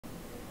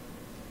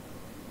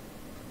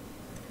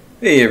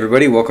Hey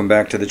everybody, welcome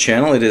back to the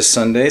channel. It is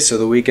Sunday, so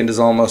the weekend is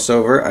almost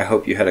over. I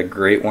hope you had a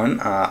great one.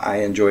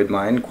 I enjoyed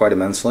mine quite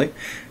immensely.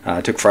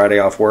 I took Friday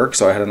off work,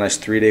 so I had a nice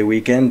 3-day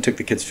weekend. Took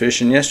the kids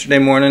fishing yesterday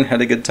morning,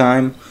 had a good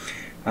time.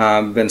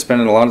 Been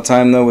spending a lot of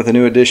time though with a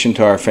new addition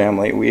to our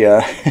family.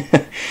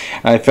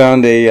 I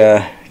found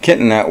a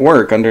kitten at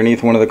work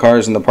underneath one of the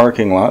cars in the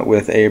parking lot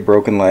with a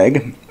broken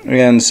leg,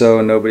 and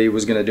so nobody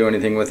was going to do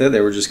anything with it. They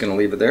were just going to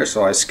leave it there,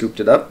 so I scooped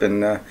it up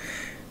and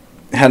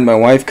had my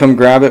wife come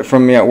grab it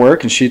from me at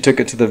work, and she took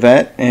it to the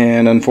vet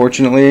and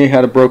unfortunately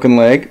had a broken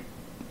leg.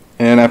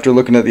 And after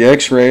looking at the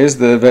x-rays,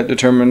 the vet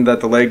determined that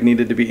the leg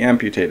needed to be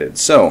amputated.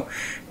 So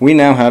we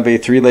now have a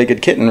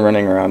 3-legged kitten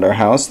running around our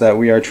house that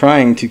we are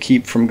trying to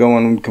keep from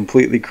going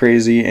completely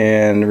crazy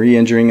and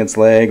re-injuring its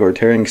leg or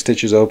tearing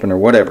stitches open or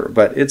whatever.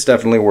 But it's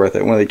definitely worth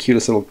it. One of the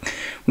cutest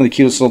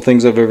little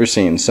things I've ever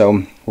seen.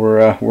 So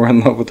we're in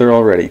love with her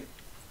already.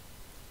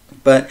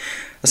 But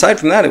aside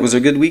from that, it was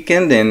a good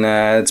weekend, and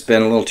it's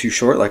been a little too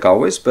short like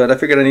always, but I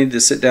figured I needed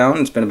to sit down.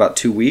 It's been about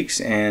 2 weeks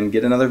and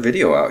get another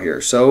video out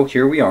here. So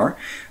here we are.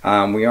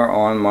 We are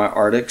on my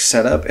Arctic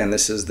setup, and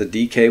this is the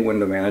DK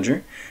window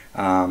manager.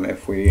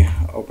 If we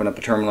open up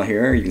a terminal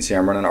here, you can see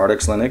I'm running Arctic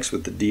Linux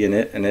with the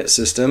init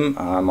system.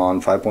 I'm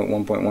on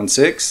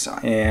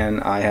 5.1.16, and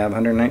I have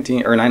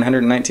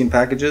 919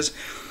 packages.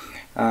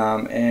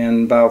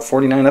 And about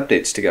 49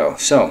 updates to go.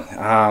 So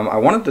I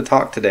wanted to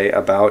talk today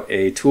about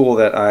a tool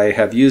that I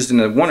have used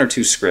in 1 or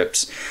 2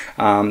 scripts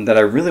that I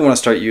really want to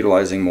start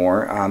utilizing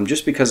more,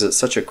 just because it's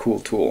such a cool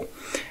tool.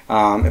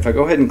 If I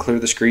go ahead and clear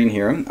the screen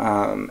here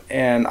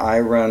and I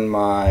run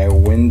my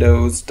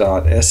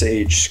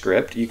windows.sh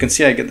script, you can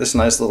see I get this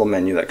nice little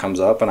menu that comes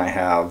up, and I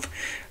have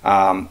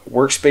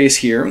workspace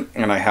here,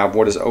 and I have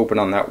what is open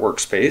on that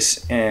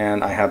workspace,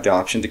 and I have the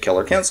option to kill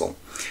or cancel.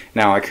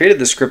 Now, I created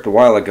this script a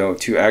while ago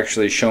to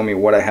actually show me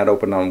what I had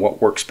open on what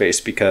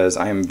workspace, because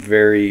I am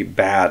very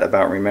bad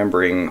about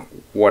remembering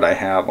what I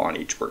have on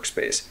each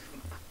workspace.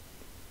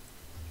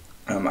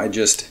 I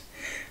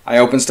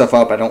open stuff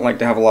up. I don't like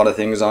to have a lot of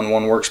things on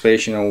one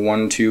workspace,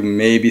 1, 2,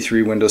 maybe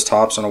 3 windows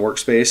tops on a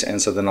workspace, and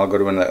so then I'll go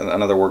to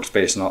another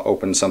workspace and I'll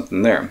open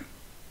something there.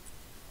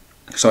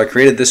 So I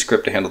created this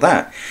script to handle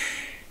that.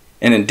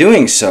 And in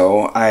doing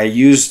so, I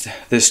used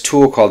this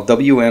tool called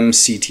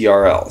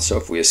WMCTRL. So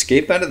if we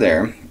escape out of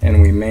there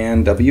and we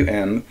man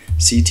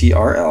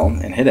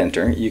WMCTRL and hit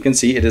enter, you can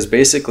see it is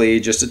basically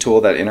just a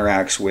tool that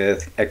interacts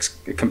with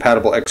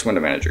compatible X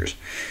window managers.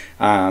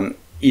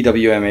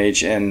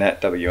 EWMH and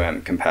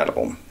NetWM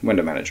compatible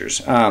window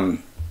managers.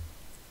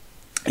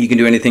 You can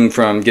do anything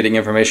from getting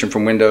information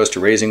from Windows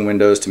to raising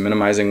Windows to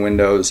minimizing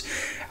Windows.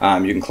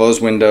 You can close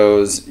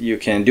Windows. You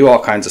can do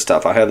all kinds of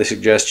stuff. I highly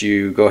suggest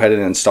you go ahead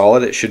and install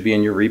it. It should be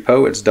in your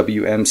repo. It's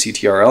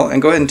WMCTRL.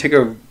 And go ahead and take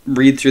a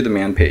read through the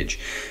man page.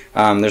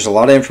 There's a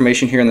lot of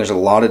information here, and there's a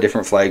lot of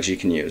different flags you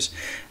can use.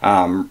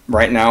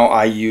 Right now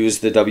I use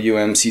the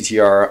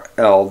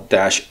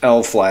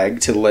WMCTRL-L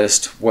flag to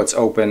list what's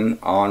open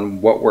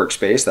on what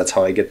workspace. That's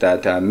how I get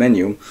that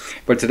menu.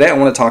 But today I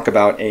want to talk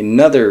about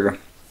another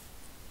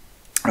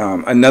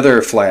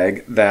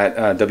flag that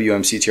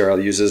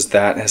WMCTRL uses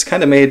that has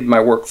kind of made my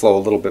workflow a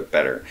little bit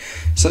better.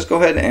 So let's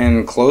go ahead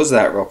and close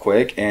that real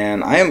quick,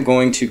 and I am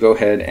going to go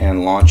ahead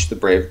and launch the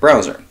Brave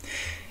browser.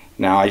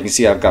 Now you can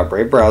see I've got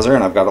Brave browser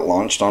and I've got it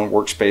launched on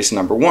workspace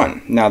number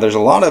 1. Now there's a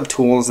lot of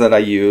tools that I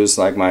use,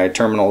 like my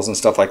terminals and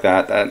stuff like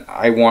that, that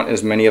I want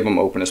as many of them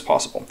open as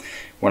possible.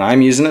 When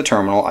I'm using a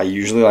terminal, I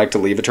usually like to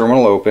leave a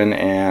terminal open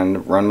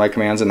and run my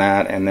commands in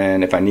that, and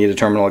then if I need a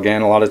terminal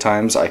again, a lot of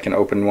times I can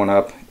open one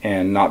up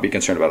and not be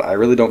concerned about it. I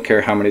really don't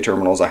care how many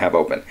terminals I have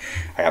open.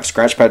 I have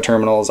scratchpad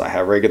terminals, I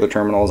have regular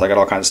terminals, I got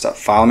all kinds of stuff.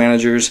 File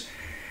managers,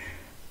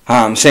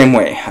 same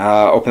way.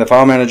 Open the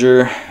file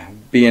manager,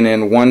 being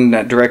in one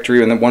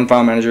directory, and then one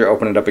file manager,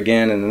 open it up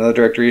again in another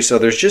directory. So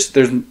there's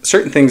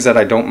certain things that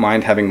I don't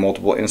mind having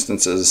multiple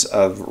instances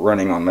of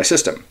running on my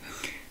system.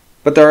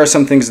 But there are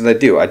some things that I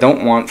do. I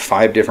don't want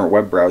 5 different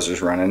web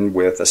browsers running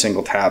with a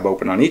single tab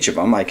open on each of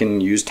them. I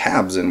can use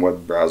tabs in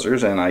web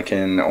browsers, and I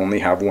can only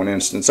have one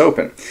instance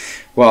open.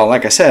 Well,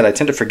 like I said, I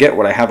tend to forget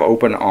what I have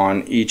open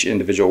on each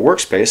individual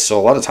workspace, so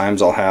a lot of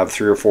times I'll have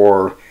 3 or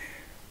 4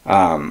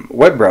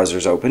 web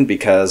browsers open,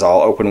 because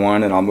I'll open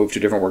one and I'll move to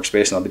a different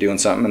workspace and I'll be doing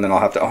something, and then I'll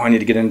have to, I need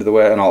to get into the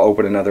web, and I'll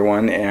open another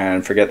one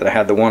and forget that I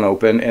had the one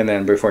open, and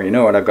then before you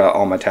know it, I've got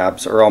all my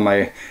tabs or all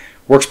my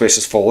workspace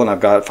is full, and I've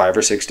got 5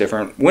 or 6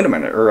 different web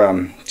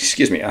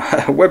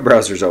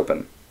browsers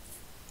open.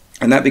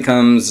 And that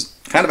becomes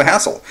kind of a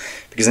hassle,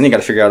 because then you got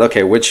to figure out,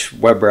 okay, which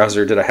web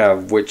browser did I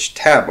have which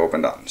tab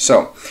opened on.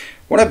 So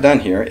what I've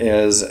done here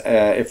is,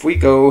 if we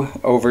go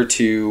over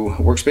to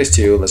workspace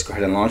 2, let's go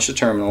ahead and launch the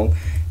terminal.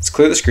 Let's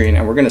clear the screen,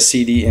 and we're going to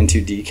CD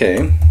into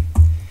DK,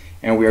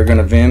 and we are going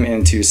to vim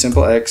into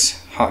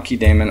SimpleX hotkey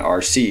daemon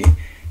RC,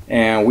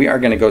 and we are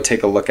going to go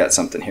take a look at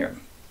something here.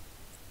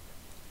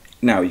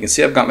 Now you can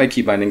see I've got my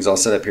key bindings all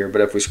set up here,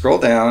 but if we scroll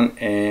down,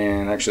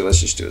 and actually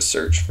let's just do a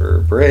search for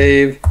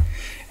Brave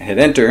and hit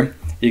enter,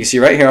 you can see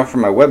right here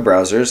from my web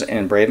browsers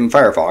and Brave and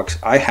Firefox,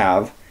 I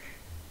have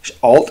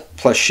Alt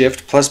plus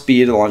Shift plus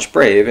B to launch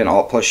Brave, and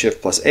Alt plus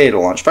Shift plus A to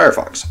launch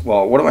Firefox.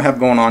 Well, what do I have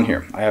going on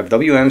here? I have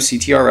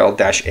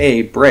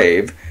WMCTRL-A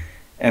Brave,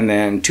 and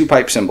then 2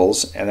 pipe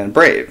symbols, and then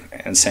Brave.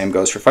 And same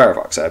goes for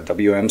Firefox. I have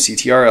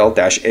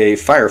WMCTRL-A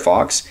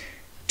Firefox,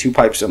 2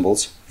 pipe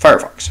symbols,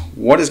 Firefox.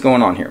 What is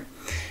going on here?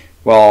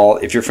 Well,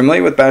 if you're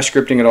familiar with Bash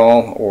scripting at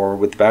all, or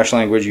with the Bash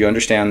language, you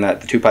understand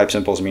that the 2 pipe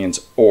symbols means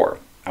or.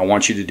 I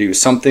want you to do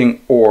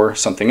something or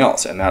something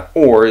else, and that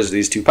or is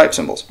these 2 pipe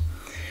symbols.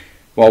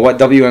 Well, what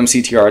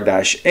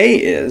WMCTR-A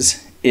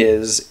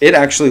is it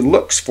actually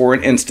looks for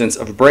an instance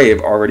of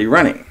Brave already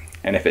running.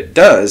 And if it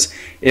does,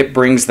 it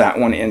brings that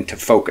one into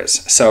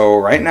focus. So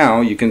right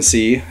now you can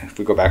see, if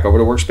we go back over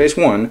to Workspace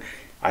 1,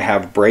 I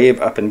have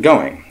Brave up and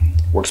going.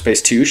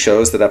 Workspace 2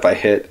 shows that if I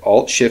hit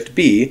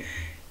Alt-Shift-B,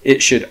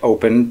 it should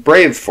open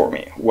Brave for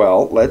me.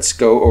 Well, let's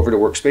go over to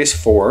Workspace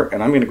 4,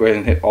 and I'm going to go ahead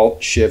and hit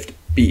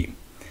Alt-Shift-B.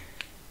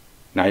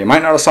 Now you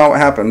might not have saw what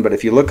happened, but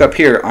if you look up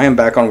here, I am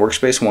back on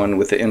Workspace 1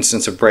 with the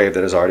instance of Brave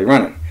that is already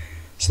running.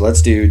 So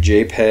let's do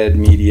JPEG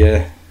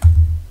Media,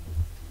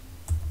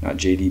 not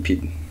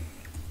JDP.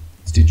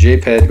 Let's do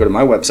JPEG, go to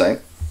my website.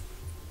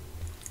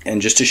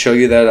 And just to show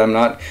you that I'm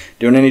not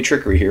doing any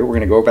trickery here, we're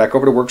going to go back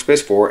over to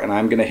Workspace 4, and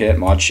I'm going to hit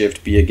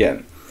Mod-Shift-B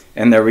again.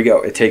 And there we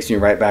go. It takes me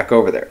right back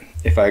over there.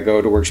 If I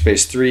go to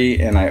Workspace 3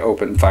 and I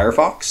open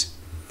Firefox,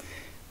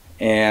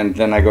 and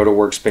then I go to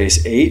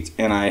Workspace 8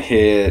 and I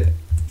hit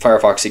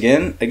Firefox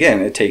again,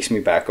 it takes me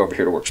back over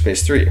here to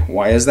Workspace 3.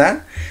 Why is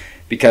that?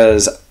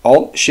 Because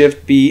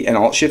Alt-Shift-B and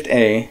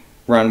Alt-Shift-A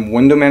run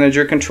Window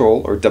Manager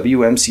Control, or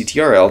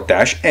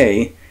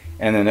WMCTRL-A,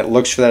 and then it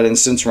looks for that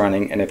instance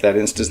running, and if that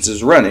instance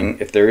is running,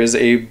 if there is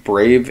a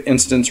Brave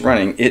instance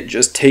running, it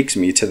just takes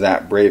me to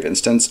that Brave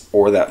instance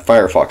or that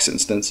Firefox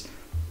instance.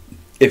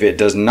 If it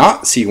does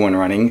not see one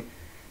running,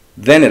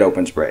 then it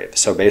opens Brave.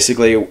 So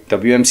basically,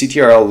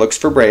 WMCTRL looks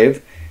for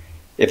Brave.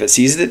 If it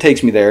sees it, it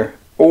takes me there,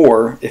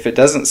 or if it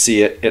doesn't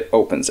see it, it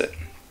opens it.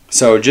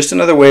 So just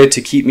another way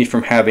to keep me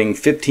from having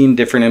 15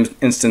 different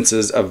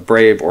instances of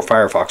Brave or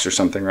Firefox or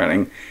something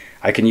running.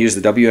 I can use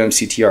the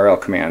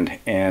WMCTRL command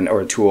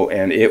or tool,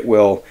 and it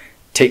will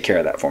take care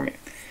of that for me.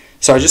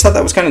 So I just thought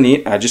that was kind of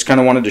neat. I just kind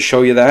of wanted to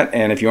show you that.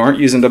 And if you aren't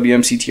using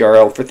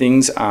WMCTRL for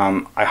things,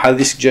 I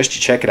highly suggest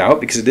you check it out,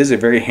 because it is a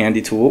very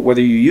handy tool.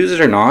 Whether you use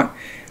it or not,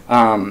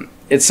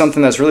 it's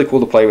something that's really cool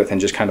to play with and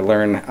just kind of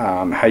learn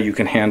how you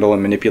can handle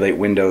and manipulate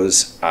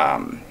windows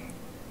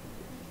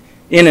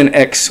in an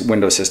X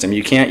window system.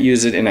 You can't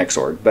use it in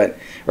Xorg,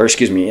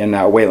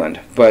 in Wayland.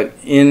 But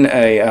in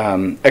a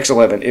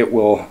X11, it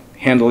will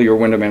handle your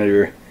window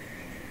manager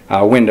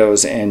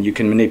windows, and you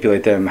can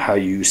manipulate them how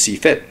you see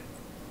fit.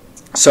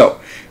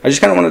 So I just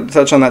kind of wanted to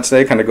touch on that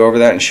today, kind of go over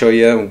that and show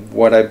you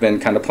what I've been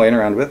kind of playing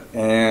around with.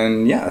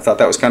 And yeah, I thought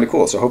that was kind of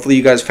cool. So hopefully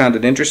you guys found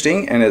it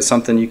interesting, and it's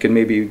something you can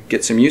maybe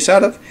get some use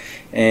out of.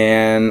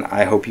 And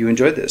I hope you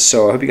enjoyed this.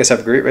 So I hope you guys have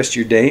a great rest of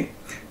your day,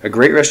 a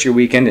great rest of your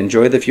weekend.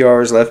 Enjoy the few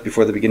hours left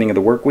before the beginning of the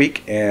work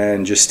week,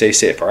 and just stay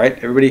safe. All right,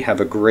 everybody, have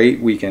a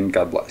great weekend.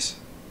 God bless.